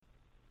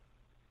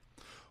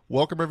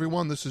Welcome,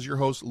 everyone. This is your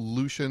host,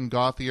 Lucian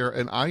Gauthier,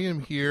 and I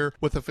am here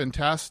with a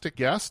fantastic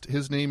guest.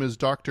 His name is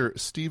Dr.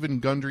 Stephen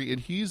Gundry,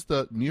 and he's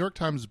the New York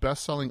Times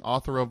bestselling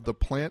author of The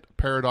Plant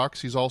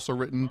Paradox. He's also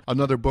written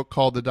another book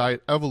called The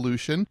Diet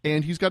Evolution,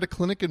 and he's got a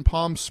clinic in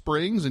Palm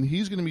Springs, and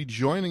he's going to be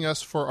joining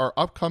us for our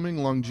upcoming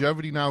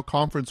Longevity Now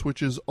conference,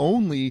 which is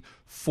only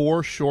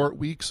 4 short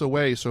weeks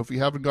away. So if you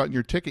haven't gotten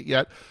your ticket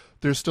yet,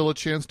 there's still a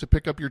chance to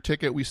pick up your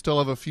ticket. We still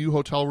have a few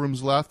hotel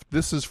rooms left.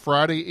 This is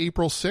Friday,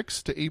 April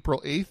 6th to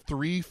April 8th,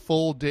 3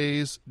 full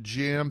days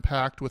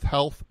jam-packed with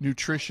health,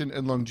 nutrition,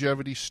 and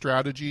longevity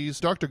strategies.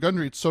 Dr.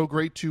 Gundry, it's so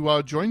great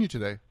to join you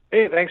today.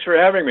 Hey, thanks for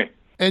having me.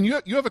 And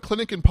you have a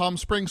clinic in Palm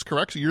Springs,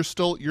 correct? So you're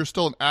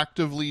still an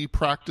actively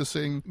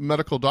practicing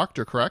medical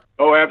doctor, correct?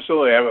 Oh,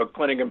 absolutely. I have a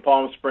clinic in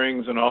Palm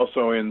Springs and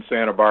also in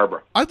Santa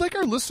Barbara. I'd like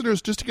our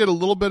listeners just to get a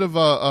little bit of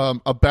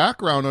a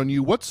background on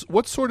you. What's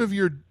sort of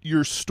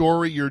your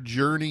story, your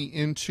journey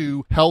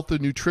into health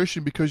and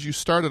nutrition? Because you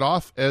started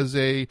off as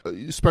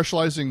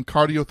specializing in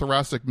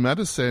cardiothoracic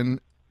medicine.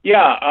 Yeah,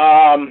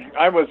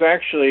 I was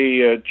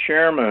actually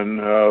chairman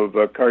of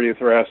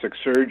cardiothoracic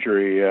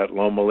surgery at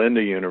Loma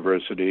Linda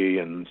University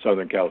in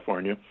Southern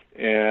California,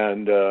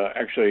 and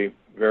actually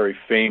very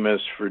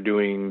famous for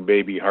doing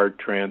baby heart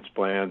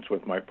transplants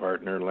with my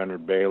partner,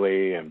 Leonard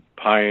Bailey, and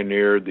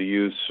pioneered the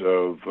use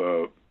of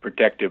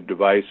protective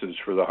devices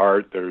for the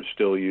heart that are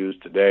still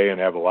used today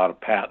and have a lot of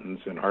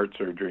patents in heart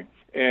surgery.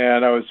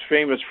 And I was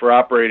famous for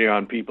operating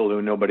on people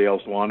who nobody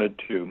else wanted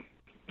to.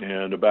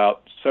 And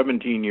about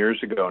 17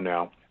 years ago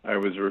now, I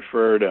was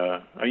referred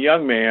a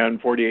young man,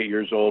 48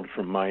 years old,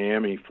 from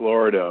Miami,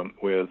 Florida,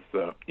 with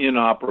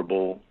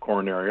inoperable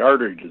coronary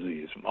artery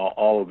disease.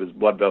 All of his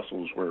blood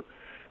vessels were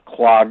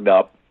clogged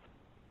up,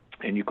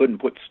 and you couldn't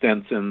put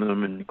stents in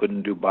them, and you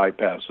couldn't do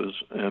bypasses.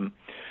 And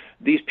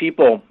these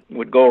people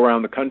would go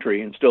around the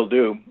country, and still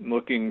do,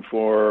 looking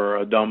for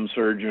a dumb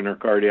surgeon or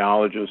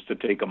cardiologist to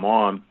take them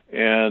on.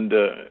 And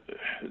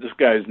this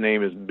guy's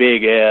name is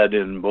Big Ed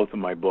in both of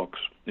my books.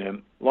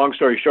 And long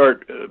story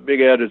short, Big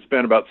Ed had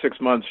spent about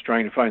 6 months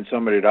trying to find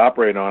somebody to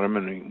operate on him,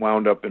 and he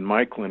wound up in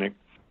my clinic.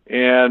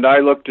 And I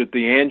looked at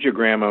the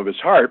angiogram of his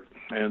heart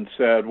and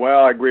said,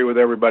 well, I agree with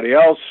everybody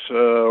else.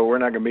 We're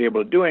not going to be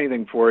able to do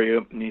anything for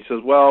you. And he says,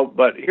 well,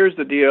 but here's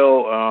the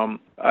deal.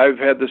 I've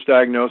had this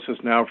diagnosis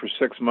now for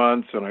 6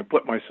 months, and I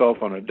put myself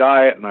on a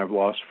diet, and I've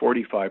lost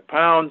 45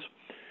 pounds.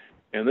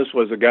 And this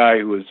was a guy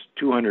who was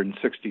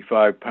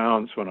 265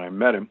 pounds when I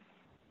met him,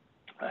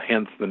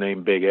 hence the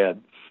name Big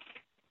Ed.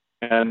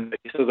 And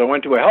he says, I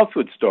went to a health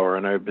food store,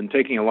 and I've been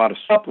taking a lot of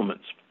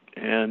supplements.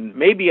 And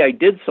maybe I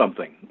did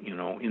something,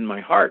 in my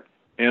heart.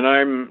 And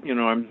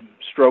I'm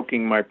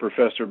stroking my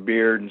professor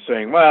beard and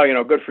saying, well,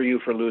 good for you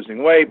for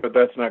losing weight, but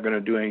that's not going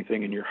to do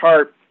anything in your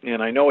heart.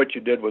 And I know what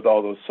you did with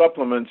all those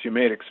supplements. You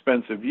made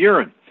expensive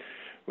urine,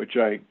 which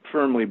I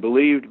firmly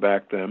believed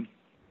back then.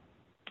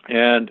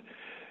 And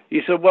he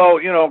said, well,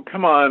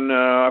 come on,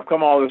 I've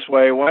come all this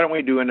way. Why don't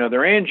we do another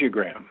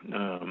angiogram?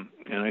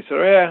 And I said,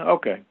 yeah,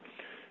 okay.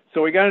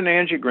 So we got an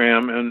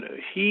angiogram, and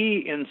he,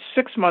 in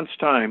 6 months'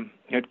 time,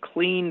 had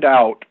cleaned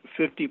out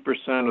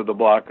 50% of the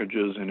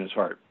blockages in his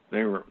heart.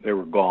 They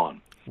were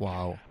gone.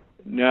 Wow.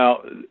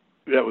 Now,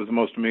 that was the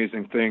most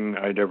amazing thing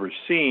I'd ever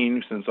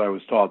seen, since I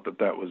was taught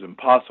that was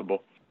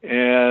impossible.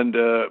 And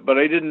but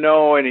I didn't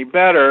know any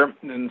better,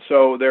 and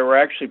so there were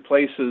actually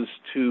places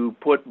to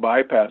put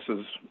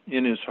bypasses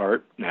in his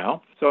heart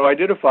now. So I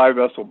did a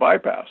 5-vessel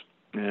bypass.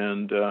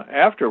 And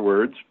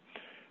afterwards,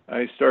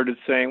 I started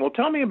saying, well,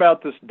 tell me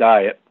about this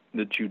diet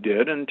that you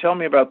did, and tell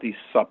me about these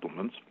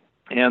supplements.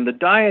 And the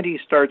diet he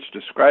starts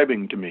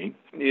describing to me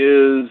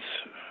is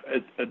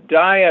a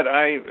diet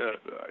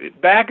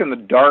back in the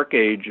dark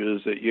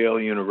ages at Yale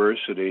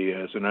University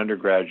as an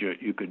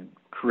undergraduate, you could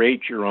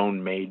create your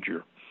own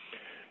major.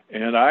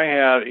 And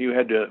you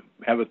had to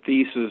have a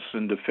thesis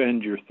and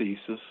defend your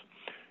thesis.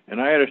 And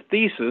I had a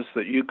thesis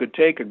that you could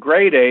take a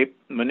great ape,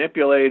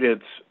 manipulate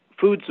its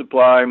food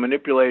supply,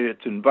 manipulate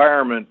its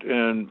environment,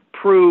 and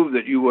prove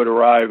that you would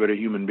arrive at a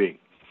human being.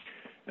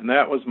 And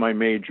that was my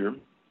major.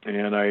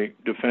 And I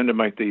defended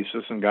my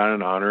thesis and got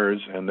an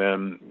honors, and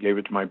then gave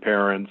it to my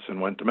parents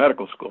and went to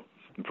medical school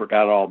and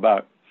forgot all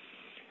about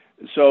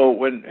it. So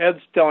when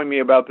Ed's telling me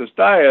about this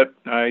diet,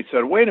 I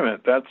said, wait a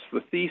minute, that's the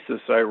thesis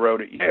I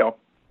wrote at Yale.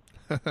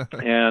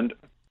 And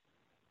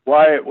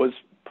why it was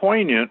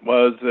poignant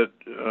was that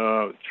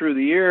through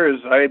the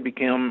years, I had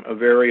become a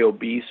very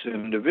obese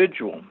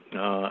individual,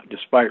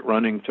 despite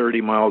running 30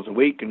 miles a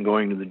week and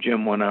going to the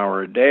gym 1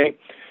 hour a day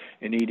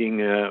and eating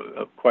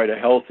quite a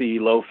healthy,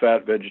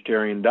 low-fat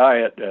vegetarian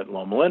diet at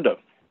Loma Linda,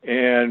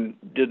 and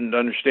didn't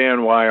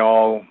understand why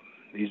all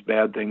these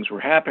bad things were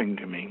happening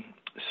to me.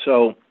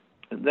 So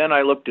then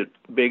I looked at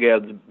Big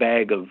Ed's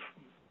bag of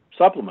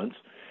supplements,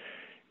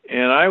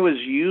 and I was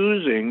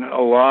using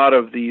a lot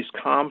of these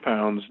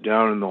compounds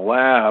down in the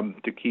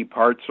lab to keep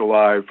hearts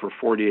alive for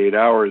 48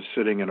 hours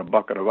sitting in a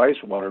bucket of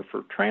ice water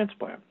for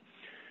transplant.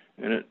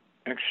 And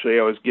actually,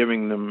 I was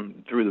giving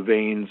them through the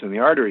veins and the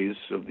arteries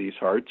of these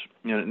hearts,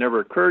 and it never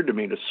occurred to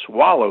me to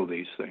swallow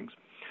these things.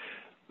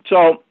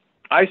 So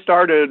I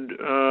started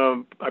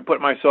I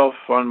put myself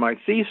on my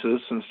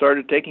thesis and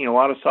started taking a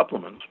lot of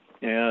supplements.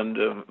 And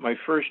my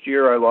first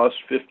year I lost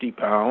 50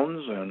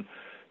 pounds and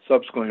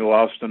subsequently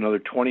lost another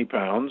 20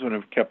 pounds and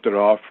have kept it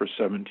off for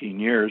 17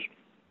 years.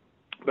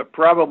 But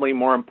probably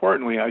more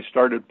importantly, I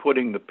started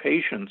putting the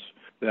patients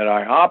that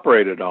I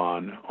operated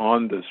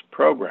on this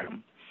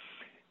program.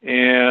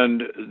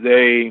 And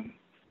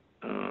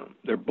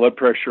their blood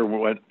pressure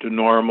went to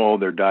normal,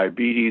 their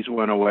diabetes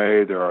went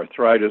away, their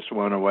arthritis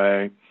went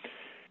away.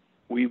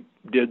 We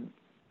did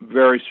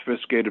very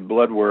sophisticated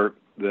blood work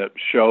that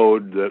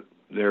showed that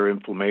their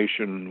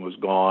inflammation was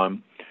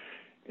gone.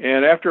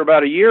 And after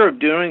about a year of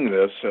doing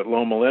this at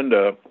Loma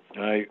Linda,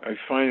 I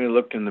finally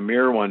looked in the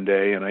mirror one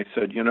day and I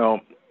said,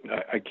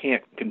 I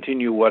can't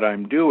continue what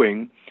I'm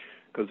doing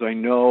because I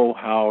know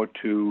how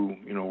to,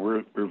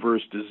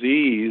 reverse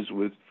disease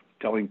with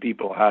telling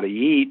people how to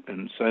eat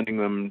and sending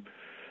them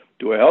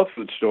to a health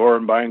food store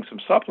and buying some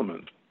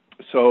supplements.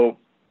 So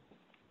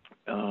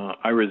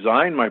I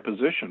resigned my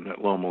position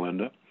at Loma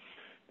Linda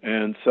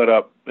and set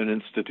up an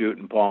institute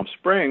in Palm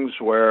Springs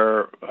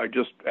where I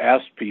just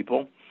asked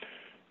people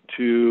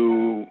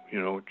to,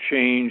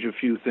 change a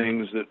few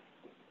things that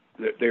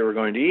they were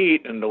going to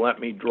eat and to let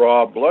me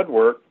draw blood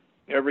work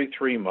every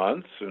 3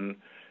 months and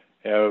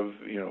have,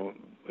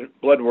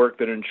 blood work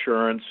that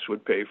insurance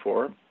would pay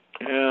for.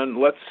 And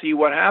let's see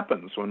what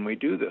happens when we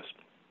do this.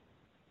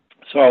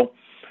 So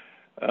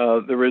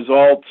the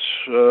results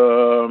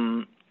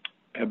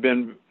have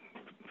been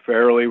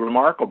fairly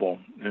remarkable,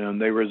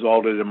 and they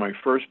resulted in my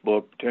first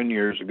book 10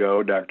 years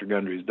ago, Dr.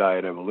 Gundry's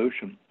Diet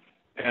Evolution.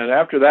 And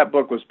after that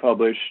book was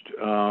published,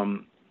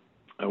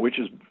 which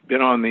has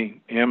been on the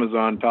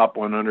Amazon top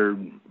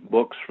 100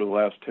 books for the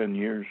last 10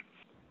 years,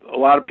 a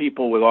lot of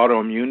people with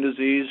autoimmune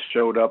disease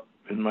showed up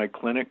in my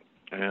clinic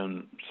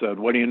and said,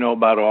 "What do you know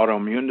about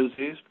autoimmune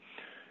disease?"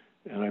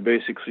 And I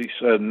basically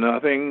said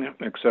nothing,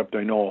 except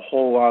I know a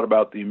whole lot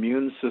about the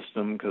immune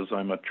system because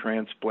I'm a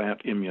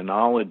transplant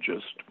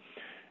immunologist.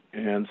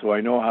 And so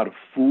I know how to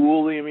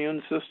fool the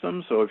immune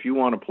system. So if you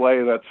want to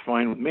play, that's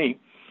fine with me.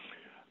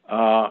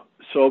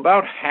 So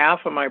about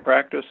half of my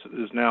practice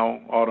is now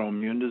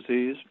autoimmune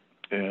disease.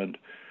 And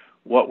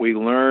what we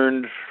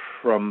learned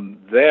from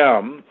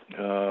them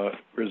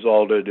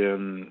resulted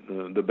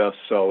in the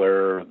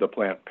bestseller, The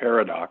Plant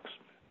Paradox.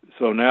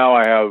 So now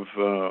I have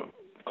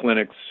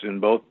clinics in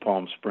both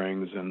Palm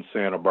Springs and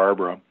Santa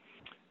Barbara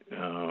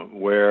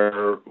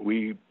where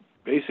we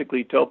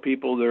basically tell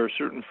people there are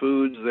certain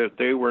foods that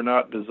they were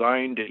not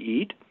designed to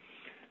eat,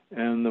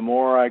 and the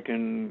more I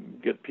can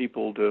get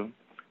people to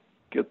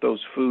get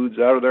those foods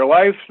out of their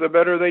life, the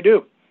better they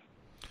do.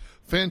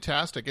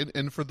 Fantastic.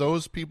 And for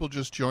those people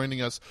just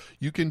joining us,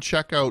 you can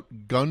check out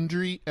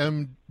Gundry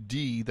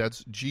MD,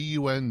 that's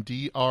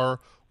GUNDRYMD.com,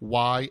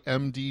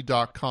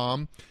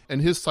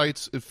 and his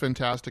site's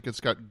fantastic. It's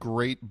got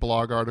great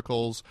blog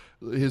articles.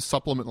 His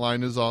supplement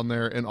line is on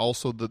there, and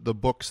also the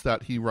books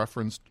that he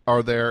referenced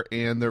are there,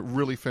 and they're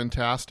really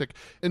fantastic.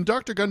 And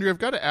Dr. Gundry, I've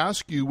got to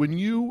ask you, when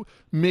you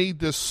made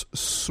this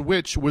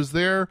switch, was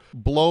there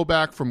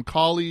blowback from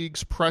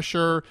colleagues,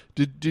 pressure?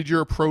 Did your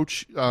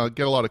approach get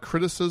a lot of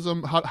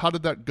criticism? How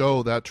did that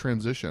go, that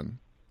transition?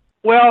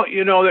 Well,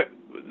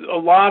 a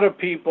lot of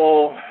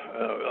people,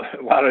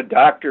 a lot of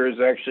doctors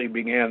actually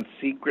began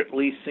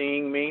secretly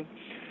seeing me.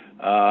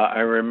 I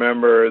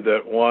remember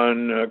that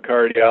one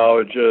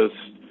cardiologist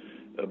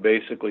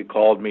basically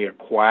called me a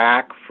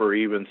quack for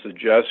even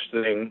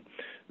suggesting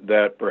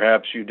that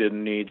perhaps you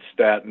didn't need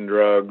statin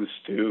drugs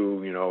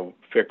to,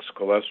 fix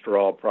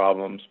cholesterol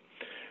problems.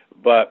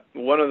 But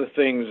one of the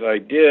things I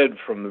did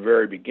from the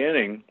very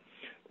beginning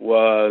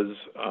was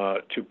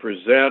to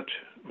present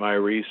my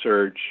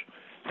research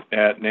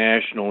at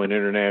national and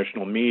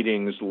international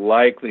meetings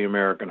like the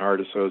American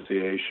Heart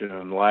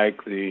Association,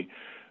 like the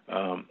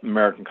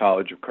American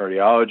College of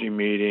Cardiology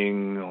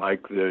meeting,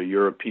 like the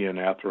European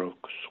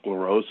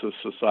Atherosclerosis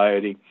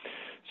Society,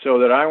 so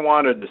that I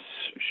wanted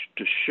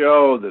to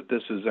show that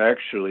this is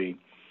actually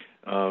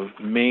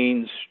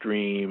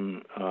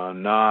mainstream,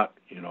 not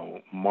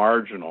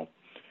marginal.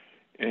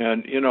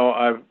 And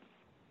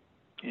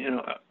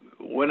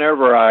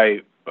whenever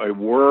I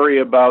worry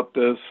about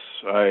this,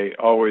 I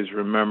always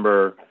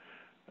remember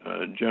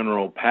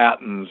General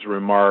Patton's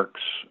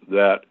remarks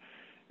that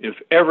if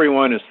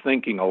everyone is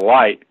thinking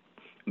alike,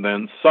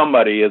 then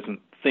somebody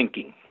isn't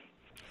thinking.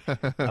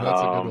 That's a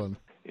good one.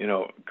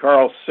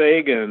 Carl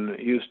Sagan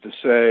used to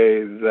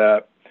say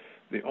that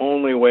the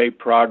only way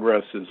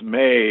progress is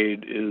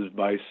made is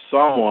by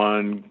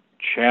someone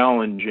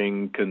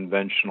challenging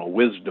conventional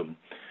wisdom,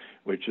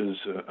 which is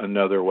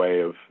another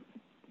way of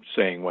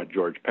saying what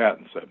George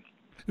Patton said.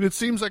 And it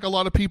seems like a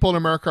lot of people in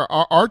America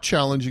are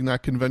challenging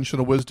that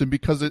conventional wisdom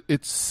because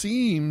it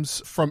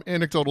seems from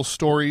anecdotal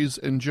stories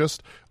and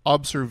just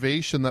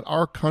observation that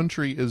our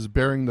country is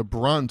bearing the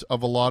brunt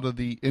of a lot of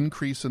the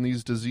increase in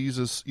these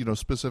diseases,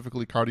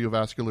 specifically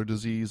cardiovascular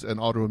disease and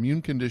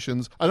autoimmune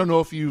conditions. I don't know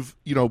if you've,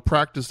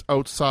 practiced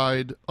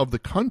outside of the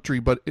country,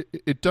 but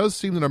it does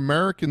seem that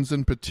Americans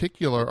in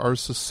particular are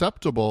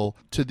susceptible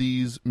to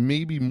these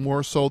maybe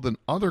more so than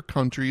other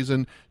countries.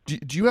 And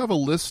do you have a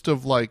list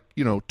of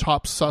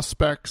top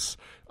suspects,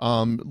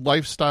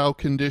 lifestyle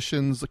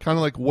conditions, kind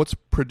of like what's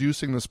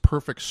producing this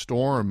perfect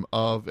storm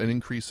of an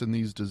increase in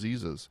these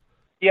diseases?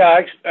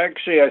 Yeah,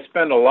 actually, I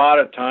spend a lot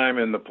of time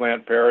in the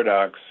plant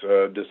paradox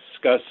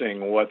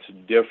discussing what's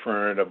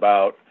different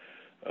about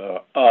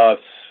us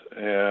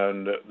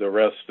and the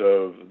rest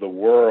of the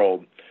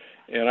world.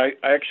 And I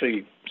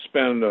actually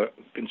spend a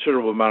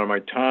considerable amount of my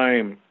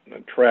time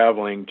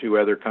traveling to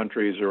other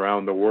countries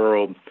around the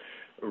world,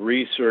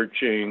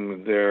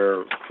 researching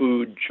their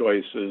food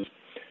choices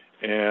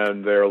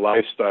and their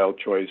lifestyle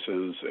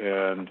choices.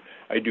 And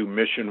I do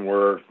mission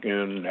work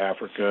in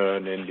Africa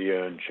and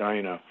India and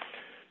China.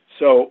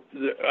 So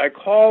I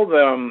call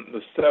them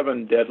the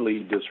 7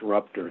 deadly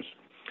disruptors.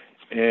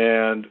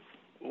 And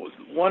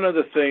one of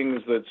the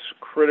things that's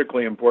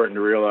critically important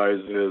to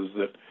realize is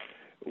that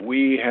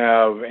we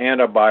have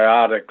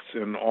antibiotics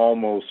in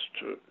almost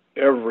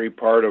every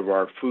part of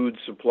our food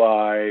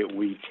supply.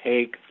 We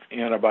take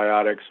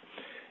antibiotics,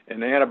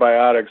 and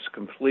antibiotics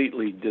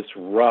completely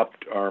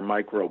disrupt our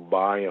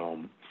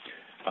microbiome,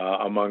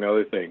 among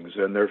other things.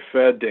 And they're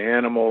fed to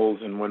animals,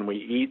 and when we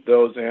eat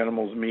those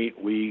animals' meat,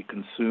 we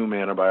consume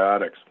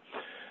antibiotics.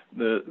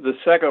 The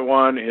second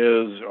one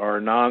is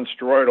our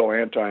non-steroidal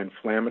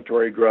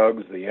anti-inflammatory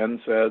drugs, the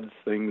NSAIDs,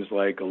 things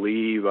like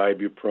Aleve,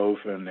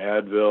 ibuprofen,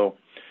 Advil,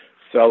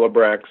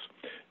 Celebrex.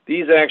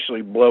 These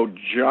actually blow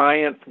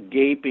giant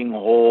gaping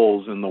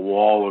holes in the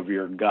wall of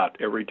your gut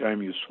every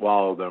time you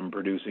swallow them,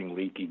 producing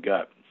leaky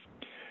gut.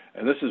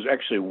 And this is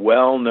actually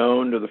well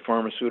known to the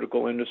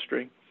pharmaceutical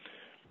industry.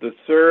 The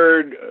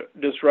third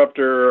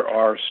disruptor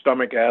are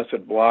stomach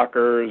acid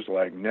blockers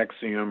like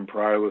Nexium,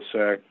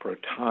 Prilosec,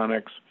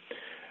 Protonix.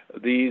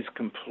 These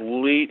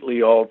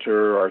completely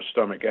alter our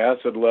stomach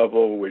acid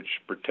level, which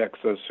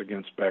protects us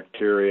against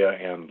bacteria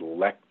and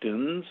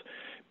lectins.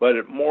 But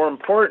it more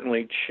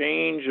importantly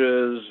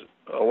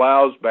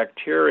allows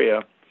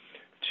bacteria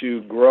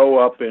to grow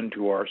up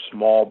into our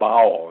small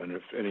bowel. And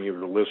if any of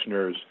the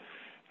listeners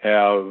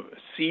have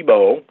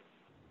SIBO,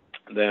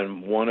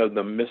 then one of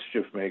the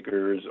mischief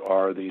makers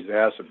are these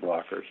acid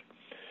blockers.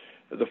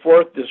 The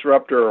fourth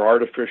disruptor are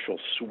artificial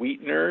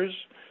sweeteners.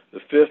 The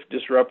fifth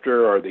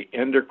disruptor are the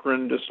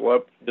endocrine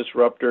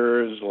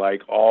disruptors,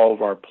 like all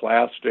of our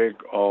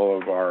plastic,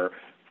 all of our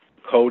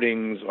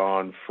coatings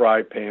on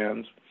fry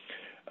pans.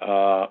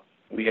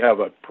 We have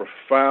a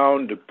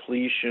profound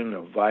depletion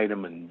of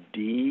vitamin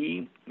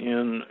D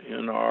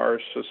in our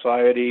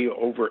society.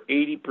 Over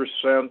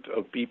 80%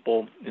 of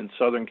people in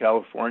Southern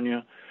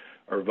California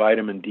are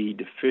vitamin D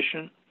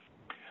deficient.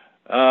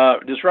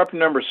 Disruptor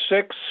number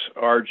 6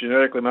 are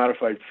genetically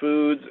modified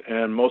foods,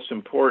 and most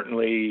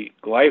importantly,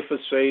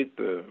 glyphosate,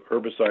 the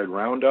herbicide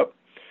Roundup.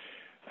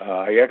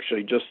 I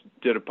actually just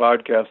did a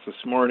podcast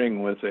this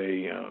morning with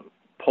a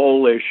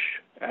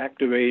Polish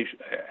activist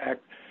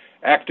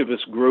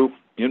group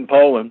in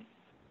Poland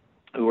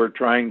who are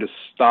trying to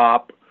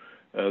stop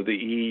the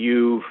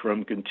EU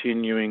from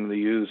continuing the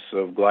use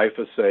of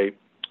glyphosate,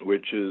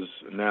 which is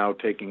now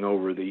taking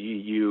over the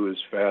EU as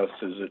fast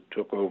as it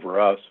took over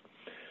us.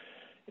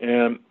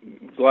 And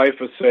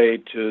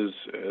glyphosate is,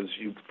 as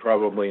you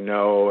probably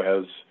know,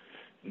 has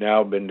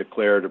now been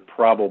declared a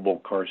probable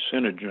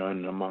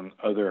carcinogen, among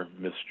other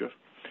mischief.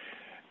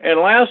 And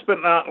last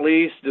but not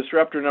least,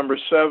 disruptor number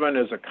 7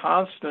 is a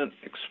constant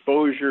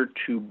exposure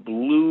to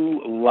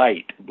blue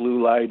light.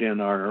 Blue light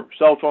in our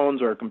cell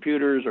phones, our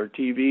computers, our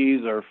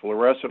TVs, our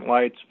fluorescent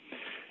lights.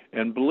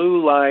 And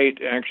blue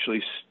light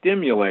actually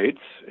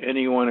stimulates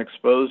anyone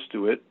exposed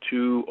to it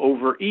to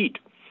overeat.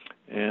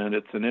 And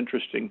it's an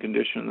interesting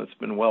condition that's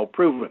been well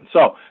proven.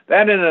 So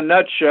that, in a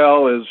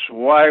nutshell, is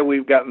why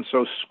we've gotten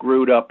so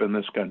screwed up in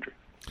this country.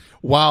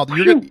 Wow,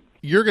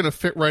 you're going to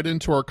fit right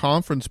into our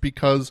conference,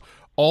 because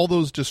all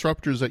those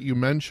disruptors that you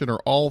mentioned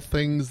are all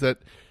things that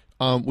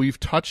we've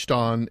touched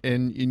on.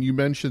 And you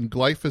mentioned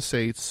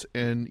glyphosates,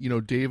 and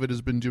David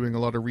has been doing a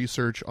lot of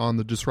research on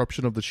the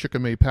disruption of the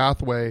shikimate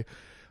pathway.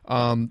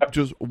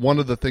 Just one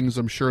of the things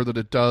I'm sure that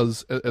it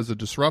does as a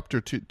disruptor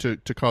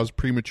to cause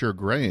premature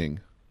graying.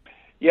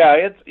 Yeah,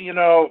 it's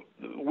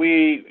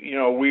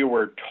we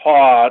were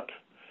taught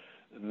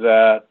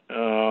that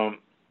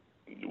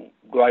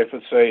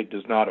glyphosate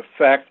does not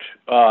affect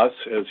us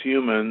as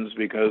humans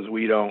because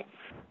we don't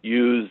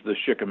use the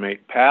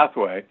shikimate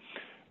pathway,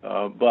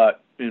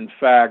 but in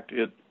fact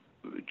it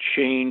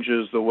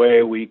changes the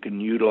way we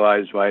can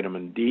utilize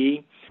vitamin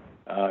D.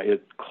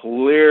 It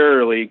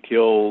clearly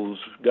kills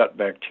gut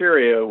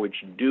bacteria,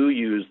 which do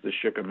use the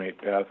shikimate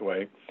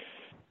pathway.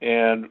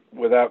 And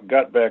without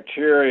gut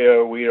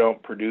bacteria, we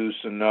don't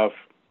produce enough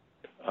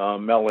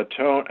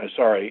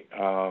serotonin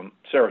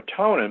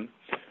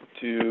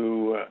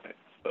to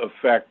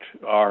affect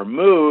our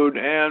mood,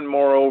 and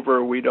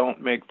moreover, we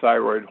don't make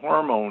thyroid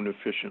hormone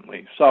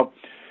efficiently. So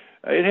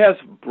it has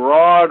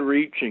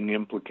broad-reaching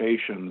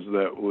implications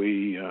that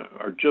we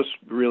are just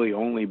really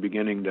only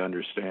beginning to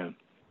understand.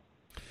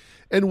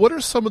 And what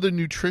are some of the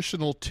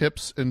nutritional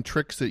tips and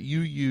tricks that you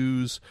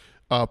use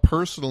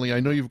personally? I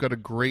know you've got a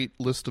great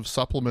list of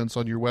supplements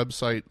on your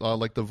website,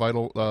 like the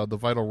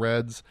Vital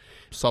Reds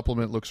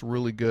supplement looks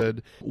really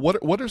good.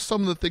 What are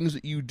some of the things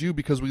that you do?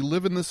 Because we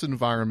live in this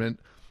environment,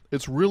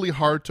 it's really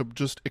hard to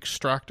just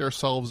extract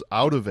ourselves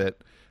out of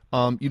it.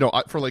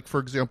 For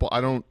example,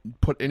 I don't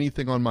put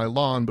anything on my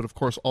lawn, but of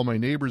course all my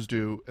neighbors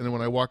do. And then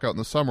when I walk out in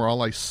the summer,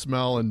 all I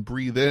smell and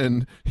breathe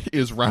in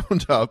is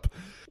Roundup.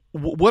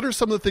 What are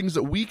some of the things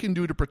that we can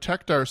do to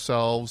protect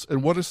ourselves,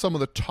 and what are some of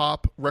the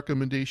top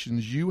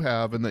recommendations you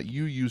have and that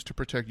you use to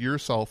protect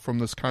yourself from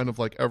this kind of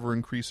like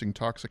ever-increasing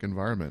toxic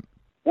environment?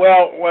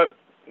 Well,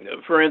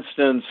 for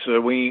instance,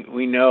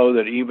 we know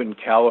that even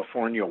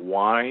California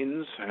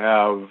wines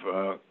have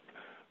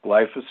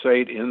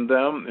glyphosate in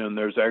them, and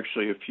there's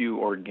actually a few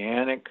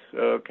organic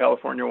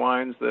California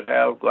wines that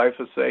have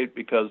glyphosate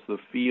because the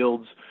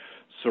fields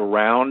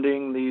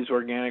surrounding these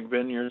organic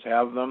vineyards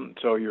have them.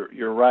 So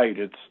you're right,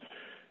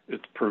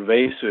 it's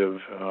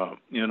pervasive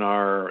in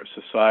our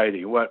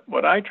society.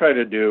 What I try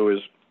to do is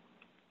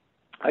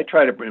I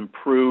try to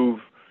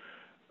improve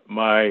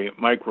my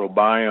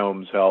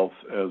microbiome's health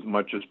as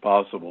much as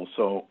possible.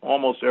 So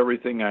almost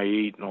everything I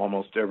eat and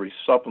almost every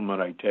supplement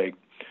I take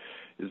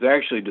is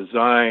actually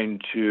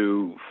designed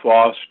to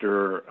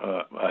foster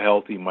a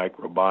healthy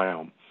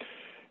microbiome.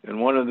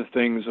 And one of the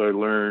things I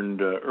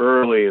learned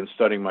early in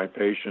studying my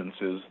patients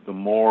is the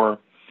more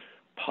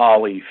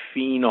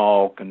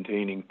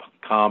polyphenol-containing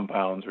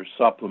compounds or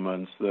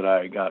supplements that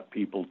I got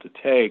people to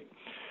take,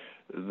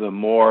 the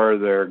more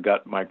their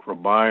gut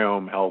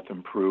microbiome health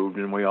improved.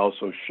 And we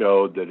also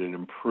showed that it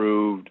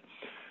improved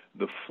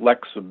the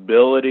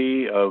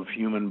flexibility of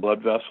human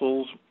blood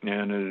vessels,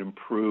 and it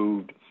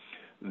improved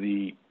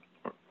the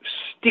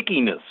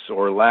stickiness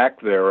or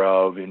lack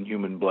thereof in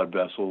human blood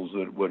vessels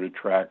that would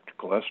attract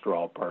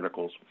cholesterol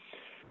particles.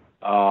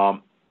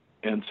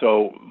 And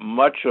so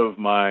much of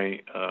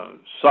my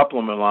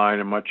supplement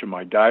line and much of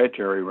my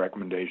dietary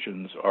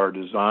recommendations are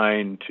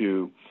designed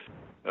to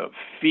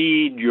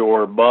feed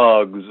your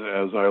bugs,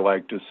 as I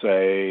like to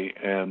say,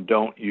 and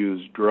don't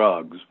use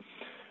drugs.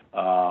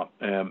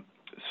 And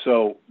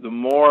so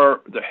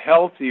the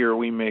healthier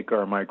we make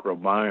our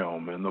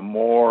microbiome, and the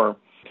more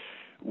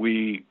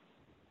we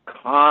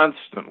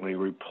constantly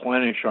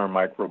replenish our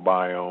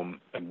microbiome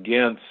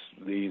against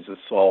these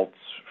assaults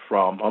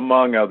from,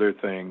 among other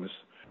things,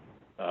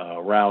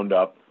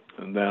 Roundup,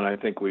 and then I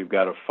think we've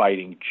got a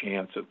fighting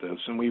chance at this.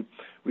 And we've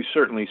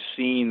certainly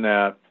seen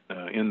that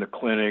in the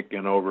clinic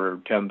in over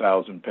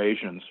 10,000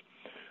 patients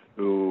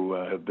who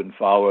have been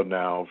followed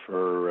now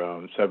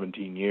for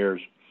 17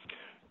 years.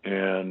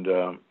 And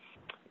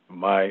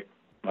my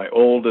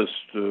oldest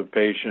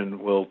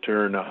patient will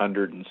turn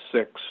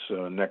 106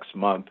 next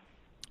month.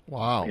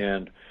 Wow.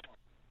 And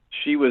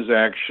she was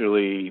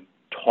actually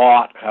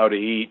taught how to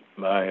eat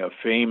by a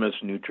famous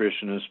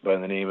nutritionist by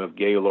the name of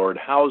Gaylord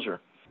Hauser,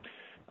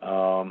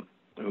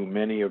 who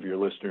many of your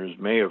listeners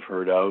may have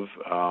heard of.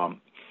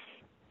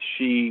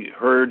 She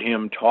heard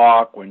him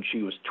talk when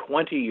she was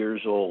 20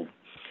 years old,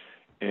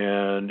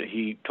 and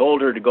he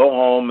told her to go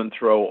home and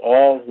throw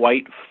all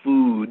white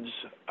foods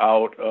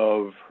out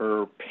of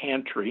her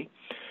pantry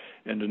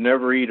and to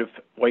never eat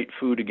white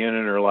food again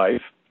in her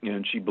life,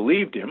 and she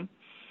believed him.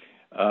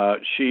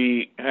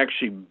 She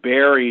actually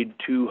buried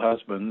 2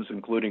 husbands,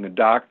 including a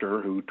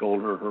doctor who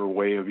told her her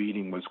way of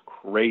eating was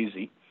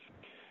crazy.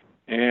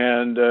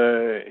 And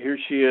here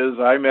she is.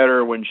 I met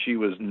her when she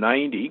was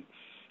 90,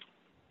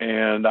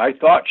 and I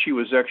thought she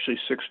was actually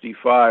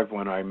 65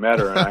 when I met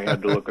her, and I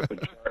had to look at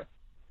the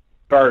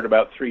chart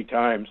about 3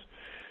 times.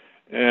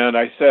 And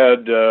I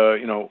said,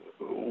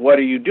 what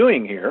are you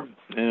doing here?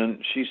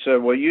 And she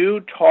said, well, you're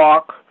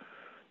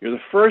the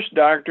first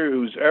doctor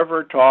who's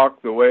ever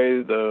talked the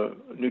way the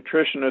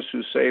nutritionist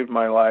who saved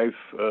my life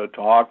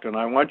talked, and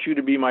I want you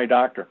to be my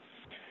doctor.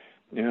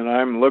 And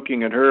I'm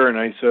looking at her, and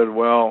I said,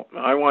 well,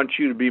 I want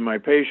you to be my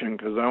patient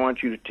because I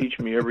want you to teach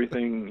me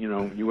everything,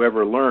 you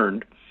ever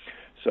learned.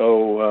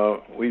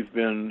 So we've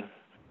been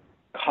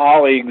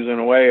colleagues in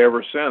a way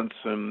ever since.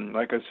 And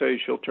like I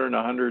say, she'll turn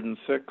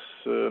 106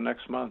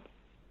 next month.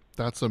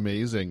 That's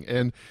amazing.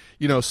 And,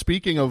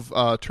 speaking of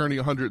turning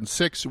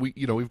 106,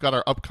 we've got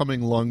our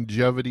upcoming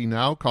Longevity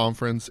Now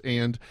conference.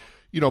 And,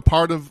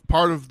 part of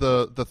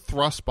the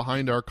thrust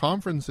behind our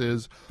conference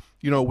is,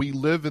 we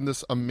live in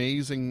this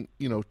amazing,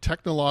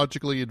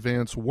 technologically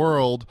advanced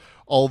world,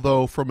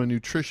 although from a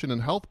nutrition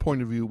and health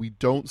point of view, we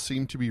don't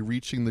seem to be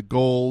reaching the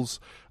goals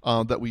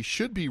that we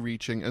should be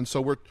reaching. And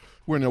so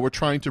we're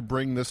trying to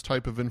bring this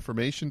type of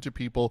information to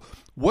people.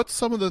 What's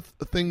some of the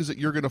things that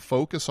you're going to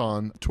focus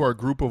on to our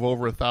group of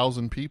over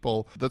 1,000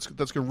 people that's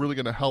really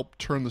going to help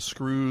turn the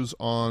screws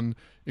on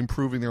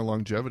improving their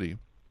longevity?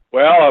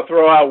 Well, I'll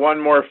throw out one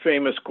more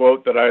famous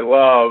quote that I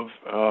love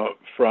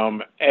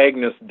from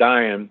Agnes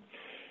Dion.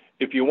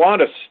 if you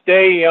want to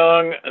stay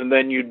young,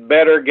 then you'd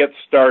better get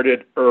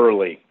started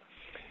early.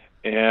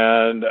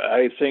 And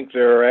I think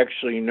there are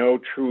actually no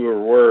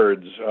truer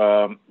words.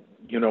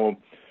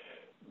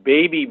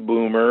 Baby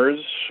boomers,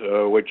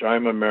 which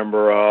I'm a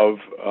member of,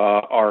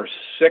 are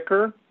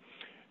sicker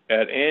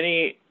at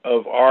any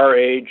of our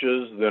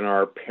ages than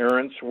our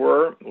parents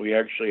were. We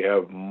actually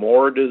have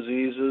more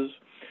diseases.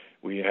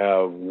 We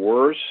have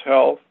worse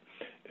health.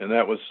 And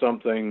that was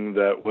something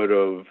that would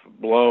have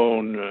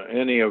blown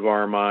any of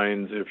our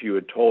minds if you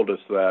had told us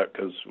that,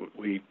 because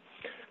we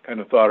kind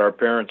of thought our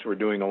parents were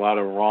doing a lot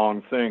of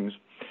wrong things.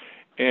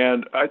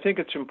 And I think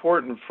it's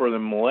important for the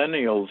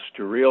millennials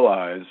to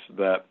realize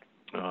that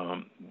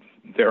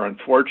they're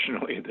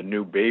unfortunately the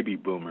new baby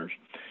boomers.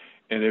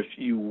 And if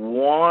you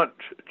want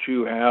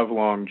to have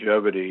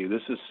longevity,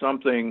 this is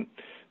something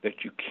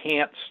that you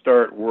can't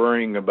start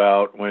worrying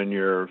about when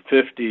you're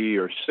 50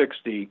 or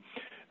 60.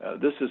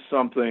 This is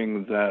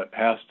something that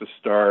has to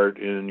start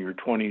in your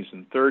 20s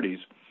and 30s.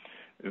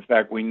 In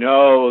fact, we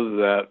know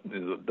that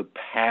the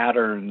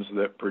patterns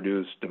that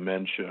produce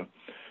dementia,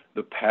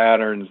 the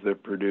patterns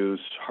that produce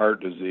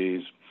heart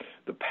disease,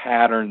 the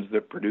patterns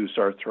that produce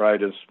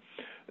arthritis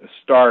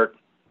start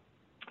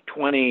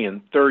 20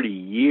 and 30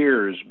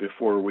 years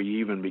before we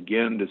even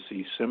begin to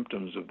see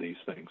symptoms of these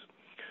things.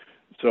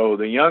 So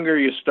the younger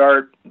you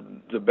start,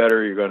 the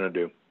better you're going to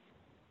do.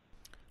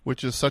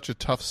 Which is such a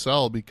tough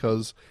sell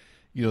because,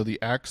 the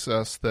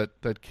access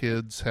that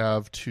kids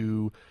have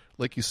to,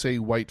 like you say,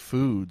 white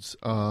foods.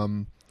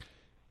 I'm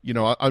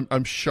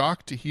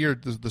shocked to hear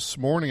this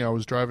morning I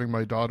was driving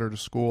my daughter to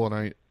school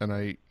and I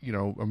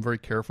I'm very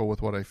careful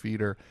with what I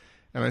feed her.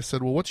 And I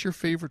said, well, what's your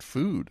favorite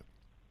food?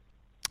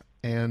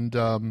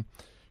 And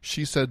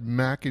she said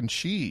mac and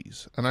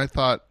cheese. And I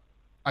thought,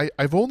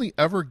 I've only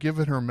ever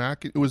given her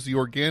it was the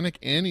organic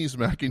Annie's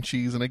mac and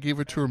cheese, and I gave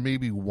it to her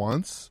maybe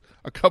once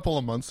a couple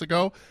of months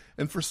ago.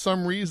 And for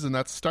some reason,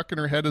 that's stuck in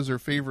her head as her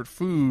favorite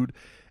food.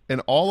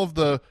 And all of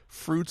the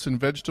fruits and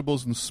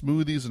vegetables and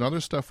smoothies and other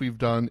stuff we've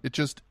done, it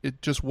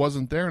just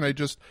wasn't there. And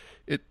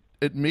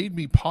it made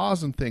me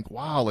pause and think,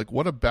 wow, like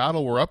what a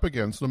battle we're up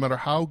against. No matter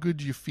how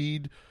good you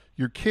feed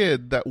your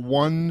kid, that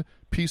one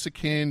piece of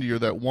candy or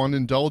that one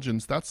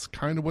indulgence, that's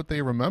kind of what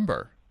they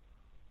remember.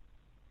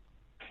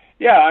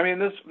 Yeah, I mean,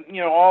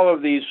 all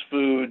of these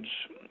foods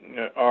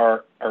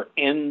are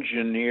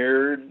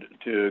engineered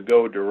to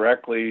go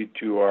directly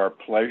to our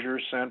pleasure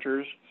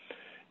centers,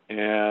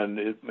 and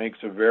it makes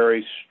a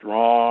very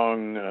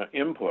strong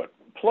input.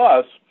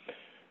 Plus,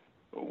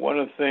 one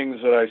of the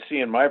things that I see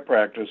in my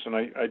practice, and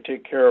I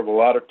take care of a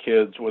lot of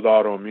kids with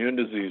autoimmune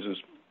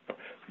diseases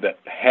that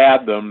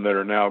had them that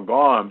are now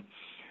gone,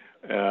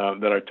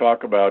 that I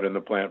talk about in the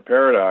Plant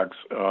Paradox.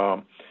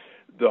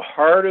 The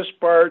hardest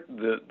part,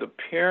 the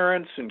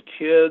parents and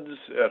kids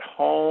at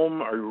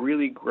home are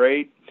really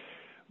great,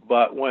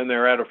 but when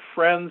they're at a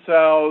friend's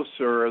house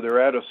or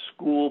they're at a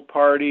school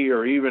party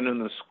or even in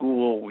the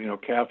school,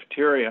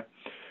 cafeteria,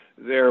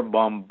 they're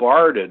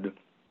bombarded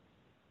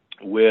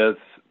with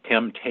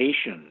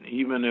temptation,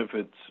 even if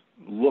it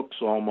looks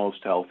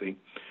almost healthy.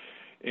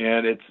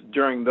 And it's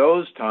during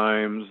those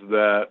times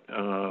that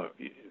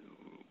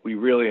we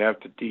really have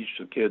to teach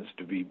the kids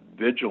to be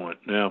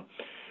vigilant. Now,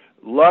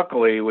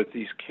 luckily, with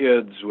these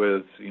kids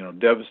with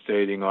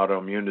devastating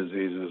autoimmune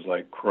diseases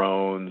like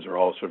Crohn's or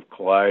ulcerative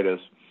colitis,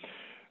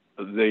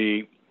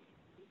 the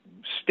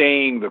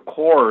staying the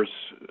course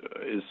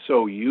is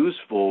so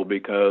useful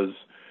because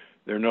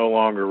they're no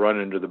longer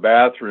running to the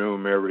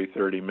bathroom every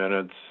 30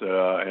 minutes,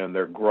 and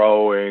they're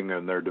growing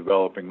and they're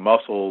developing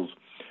muscles.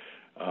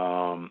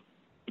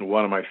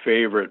 One of my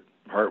favorite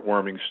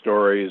heartwarming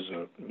stories,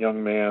 a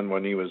young man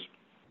when he was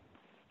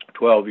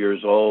 12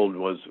 years old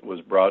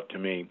was brought to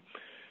me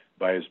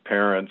by his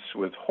parents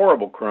with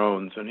horrible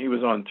Crohn's, and he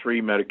was on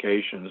 3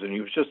 medications, and he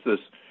was just this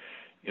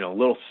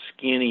little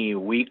skinny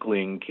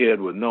weakling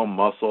kid with no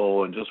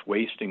muscle and just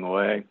wasting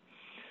away.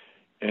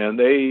 And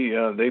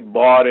they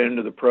bought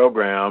into the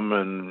program,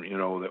 and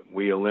that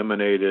we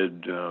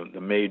eliminated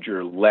the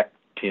major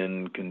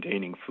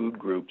lectin-containing food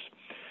groups,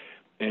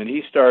 and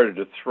he started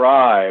to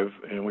thrive.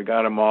 And we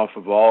got him off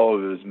of all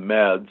of his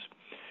meds,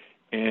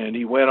 and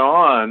he went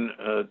on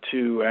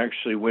to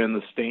actually win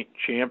the state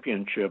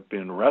championship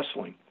in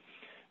wrestling.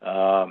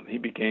 He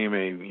became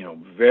a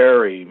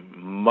very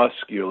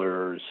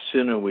muscular,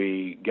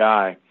 sinewy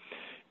guy,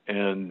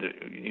 and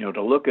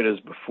to look at his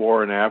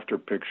before and after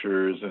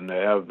pictures and to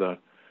have the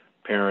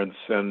parents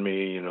send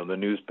me the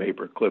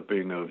newspaper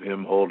clipping of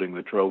him holding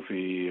the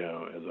trophy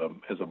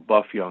as a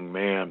buff young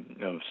man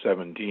of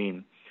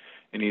 17,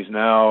 and he's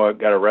now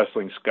got a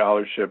wrestling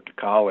scholarship to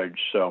college.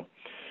 So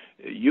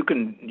you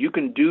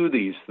can do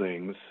these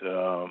things,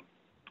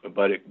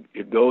 but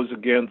it goes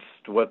against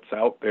what's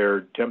out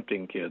there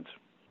tempting kids.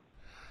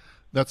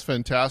 That's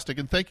fantastic.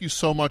 And thank you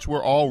so much.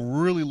 We're all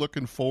really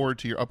looking forward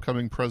to your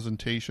upcoming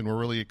presentation. We're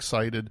really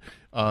excited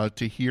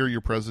to hear your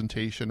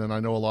presentation. And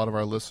I know a lot of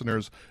our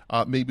listeners,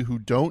 maybe who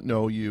don't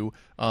know you,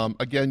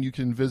 again, you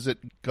can visit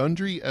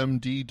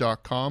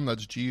gundrymd.com.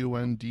 That's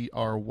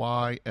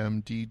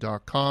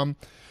GUNDRYMD.com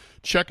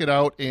check it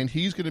out. And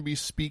he's going to be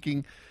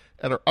speaking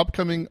at our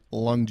upcoming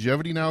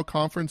Longevity Now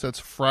conference. That's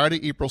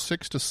Friday, April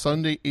 6th to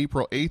Sunday,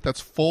 April 8th. That's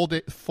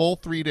full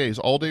 3 days,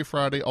 all day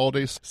Friday, all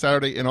day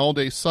Saturday, and all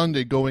day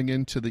Sunday going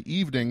into the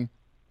evening.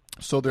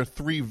 So they're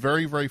 3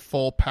 very, very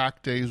full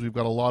packed days. We've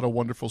got a lot of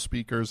wonderful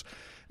speakers.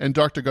 And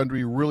Dr.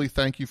 Gundry, really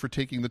thank you for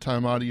taking the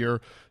time out of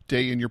your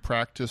day in your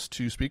practice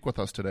to speak with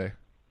us today.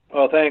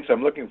 Well, thanks.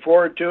 I'm looking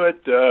forward to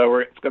it.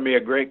 It's going to be a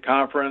great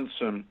conference,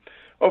 and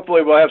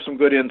hopefully we'll have some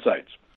good insights.